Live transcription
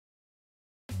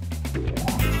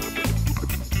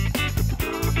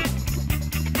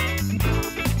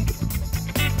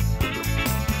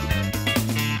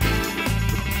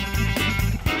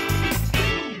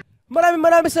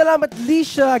Maraming salamat,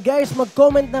 Lisha. Guys,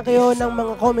 mag-comment na kayo ng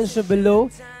mga comments na below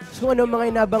kung ano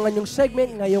mga inabangan yung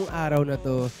segment ngayong araw na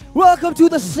to. Welcome to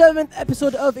the 7th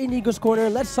episode of Inigo's Corner.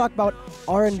 Let's talk about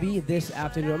R&B this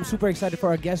afternoon. I'm super excited for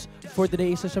our guest for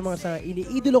today. Isa sa mga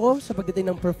iniidolo ko sa pagdating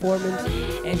ng performance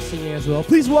and singing as well.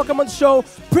 Please welcome on the show,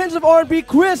 Prince of R&B,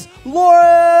 Kris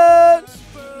Lawrence!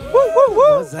 Woo, woo,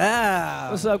 woo! What's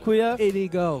up? What's up, Kuya?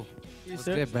 Inigo. What's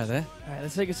good, brother? All right,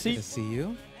 let's take a seat. Good to see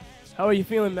you. How are you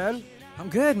feeling, man? I'm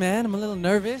good, man. I'm a little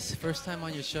nervous. First time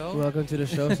on your show. Welcome to the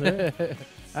show, sir.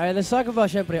 All right, let's talk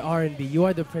about, syempre, R&B. You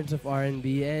are the Prince of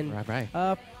R&B. And, right.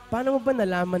 paano mo ba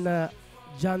nalaman na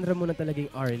genre mo na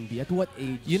talagang R&B? At what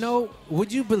age? You know,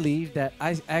 would you believe that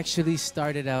I actually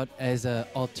started out as an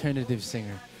alternative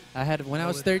singer? When I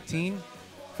was 13,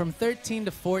 from 13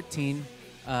 to 14,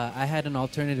 I had an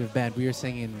alternative band. We were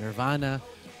singing Nirvana.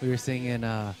 We were singing,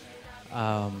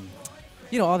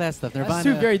 you know, all that stuff. Nirvana. That's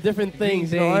two very different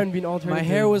things. R&B and alternative. My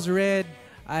hair was red.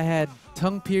 I had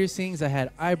tongue piercings. I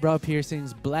had eyebrow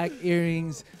piercings, black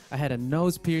earrings. I had a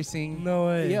nose piercing. No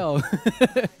way. Yo.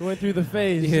 Went through the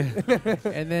phase. Yeah.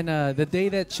 And then the day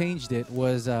that changed it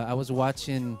was I was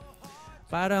watching,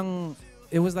 parang,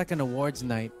 it was like an awards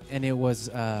night. And it was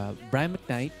Brian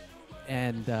McKnight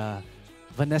and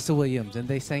Vanessa Williams. And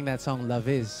they sang that song, Love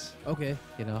Is. Okay.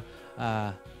 You know.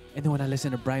 And then when I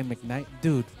listened to Brian McKnight,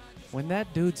 dude, when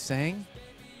that dude sang,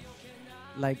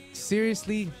 like,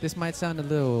 seriously, this might sound a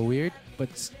little weird,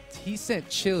 but he sent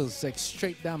chills, like,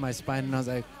 straight down my spine, and I was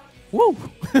like, woo!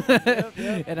 Yep.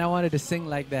 And I wanted to sing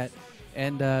like that.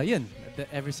 And, yeah,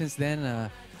 ever since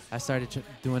then, I started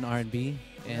doing R&B,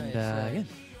 and, nice,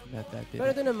 yeah, that did Pero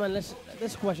it. ito naman,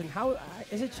 this question, how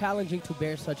is it challenging to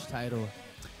bear such title?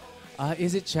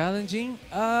 Is it challenging?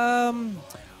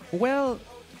 Well,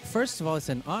 first of all, it's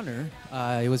an honor.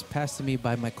 It was passed to me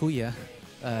by my kuya,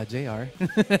 JR.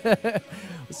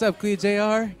 What's up, kuya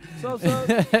JR? What's up?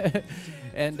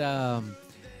 And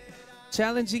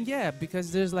challenging, yeah,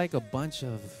 because there's like a bunch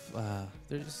of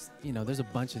there's a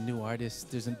bunch of new artists.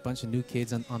 There's a bunch of new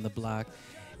kids on the block,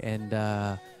 and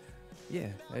yeah,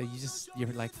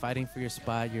 you're like fighting for your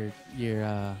spot. You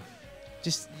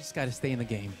just got to stay in the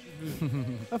game.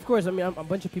 Of course, I mean, a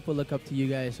bunch of people look up to you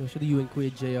guys, especially you and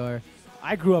Kuya JR.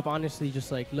 I grew up honestly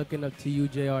just like looking up to you,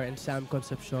 JR, and Sam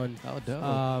Concepcion. Oh, dope.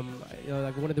 You know,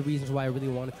 like one of the reasons why I really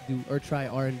wanted to do or try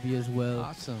R&B as well.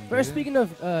 Awesome. But speaking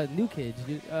of new kids,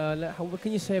 what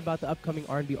can you say about the upcoming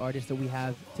R&B artists that we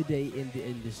have today in the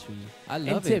industry? I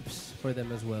love and tips for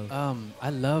them as well.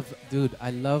 I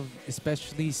love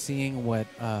especially seeing what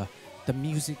the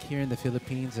music here in the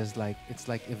Philippines is like. It's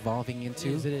like evolving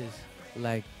into. It is.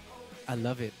 Like, I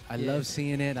love it. I love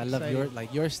seeing it. I love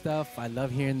your stuff. I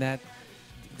love hearing that.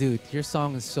 Dude, your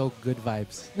song is so good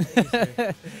vibes.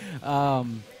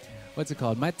 What's it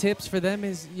called? My tips for them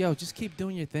is, just keep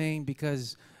doing your thing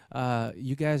because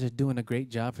you guys are doing a great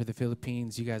job for the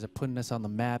Philippines. You guys are putting us on the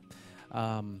map.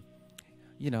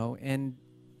 You know, and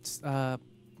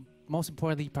most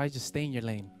importantly, probably just stay in your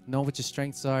lane. Know what your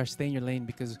strengths are. Stay in your lane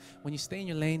because when you stay in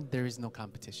your lane, there is no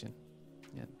competition.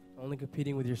 Yeah. Only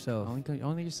competing with yourself.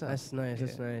 Only yourself. That's nice. Yeah.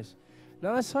 That's nice.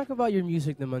 Now let's talk about your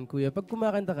music naman, Kuya. Pag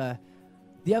kumakanta ka,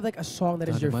 do you have like a song that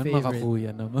is your favorite?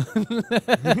 Makakuya naman.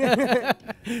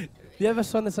 Do you have a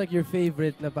song that's like your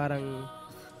favorite na parang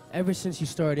ever since you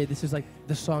started, this is like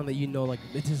the song that you know, like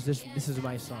this is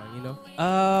my song, you know?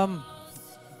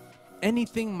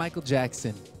 Anything Michael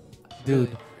Jackson. Dude,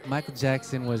 really? Michael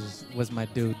Jackson was my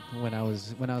dude when I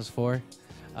was 4.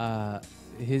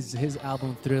 His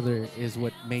album Thriller is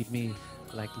what made me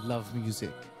like love music.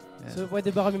 Yeah. So pwede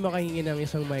ba kami makahingi ng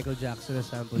isang Michael Jackson na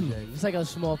sample dyan? Just like a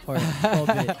small part, small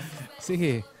bit.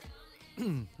 Sige.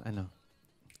 I know.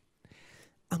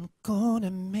 I'm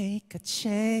gonna make a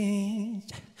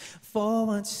change for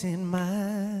once in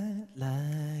my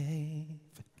life.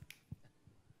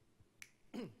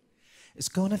 It's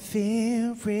gonna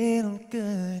feel real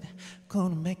good.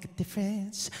 Gonna make a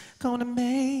difference. Gonna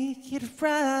make it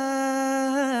right.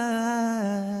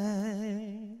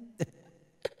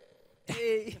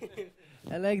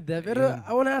 I like that. Pero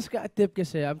I want to ask a tip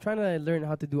kasi I'm trying to learn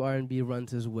how to do R&B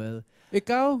runs as well.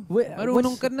 Ikaw?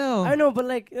 Marunong ka na. I know, but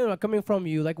like, coming from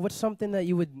you, like what's something that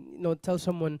you would, tell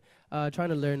someone trying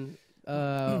to learn,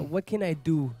 what can I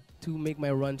do to make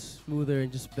my runs smoother and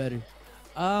just better?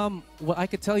 Well, I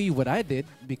could tell you what I did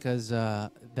because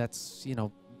that's,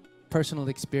 personal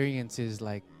experience is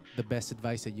like the best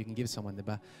advice that you can give someone.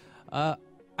 Diba?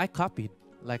 I copied.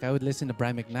 Like I would listen to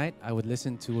Brian McKnight. I would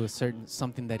listen to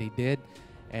something that he did,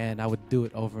 and I would do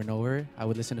it over and over. I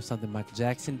would listen to something Michael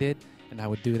Jackson did, and I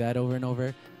would do that over and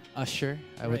over. Usher,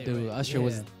 I would do. Usher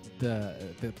was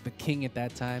the king at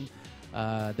that time.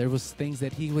 There was things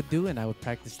that he would do, and I would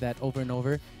practice that over and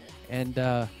over. And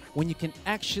when you can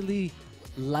actually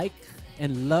like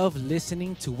and love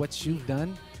listening to what you've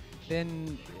done,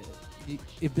 then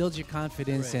it builds your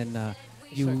confidence, Right. and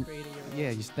You start creating your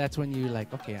own. that's when you're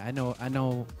like, okay, I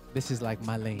know this is like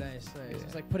my lane. Nice. Yeah.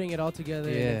 It's like putting it all together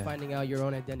and Yeah. then finding out your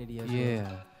own identity as well. Yeah.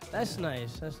 That's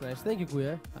nice. Thank you,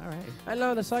 Kuya. All right. And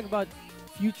now let's talk about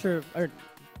future or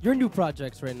your new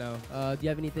projects right now. Do you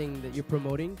have anything that you're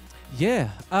promoting?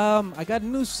 Yeah. I got a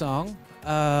new song.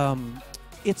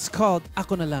 It's called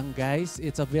Ako Na Lang, guys.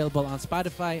 It's available on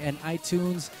Spotify and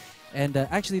iTunes. And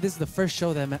actually, this is the first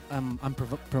show that I'm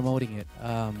promoting it.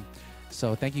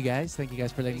 So thank you guys. Thank you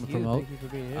guys for letting me promote. Thank you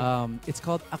for being here. It's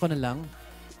called Ako Na Lang.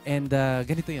 And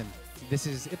ganito yun.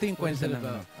 Ito yung What is kwento it ng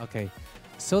about? Okay.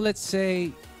 So let's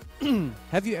say,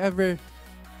 have you ever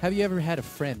had a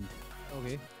friend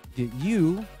Okay. that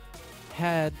you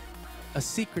had a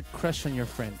secret crush on your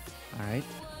friend? All right.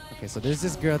 Okay. So there's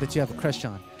this girl that you have a crush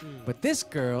on, but this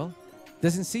girl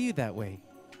doesn't see you that way.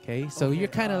 Okay. So Okay. you're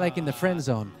kind of like in the friend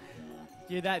zone.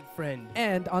 You're that friend.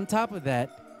 And on top of that,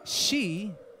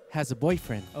 she has a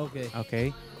boyfriend. Okay. Okay.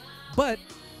 But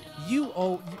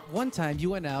one time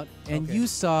you went out and Okay. you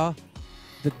saw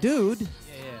the dude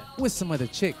Yeah. with some other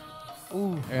chick.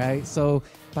 Ooh. Right? So,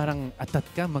 parang atat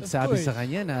ka magsabi course. sa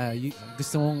kanya na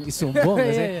gusto mong isumbong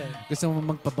kasi Yeah. gusto mong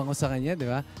magpabango sa kanya, di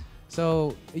ba?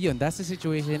 So, yun, that's the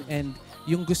situation, and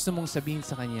yung gusto mong sabihin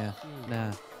sa kanya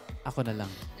na ako na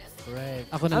lang. Right.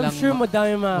 Ako na I'm lang sure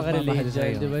madami magmamahal makaka-relate dyan,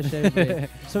 sa'yo. di ba? Siyempre.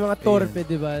 Sa mga torpe,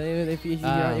 di ba? If you're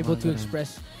able mga to ganun. express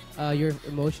your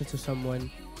emotions to someone.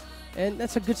 And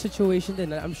that's a good situation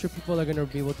then. I'm sure people are gonna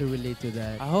be able to relate to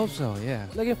that. I hope so, yeah.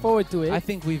 Looking forward to it. I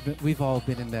think we've all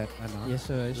been in that, ano? Yes,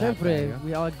 sir. Lahat Siyempre, tayo.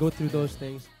 we all go through those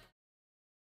things.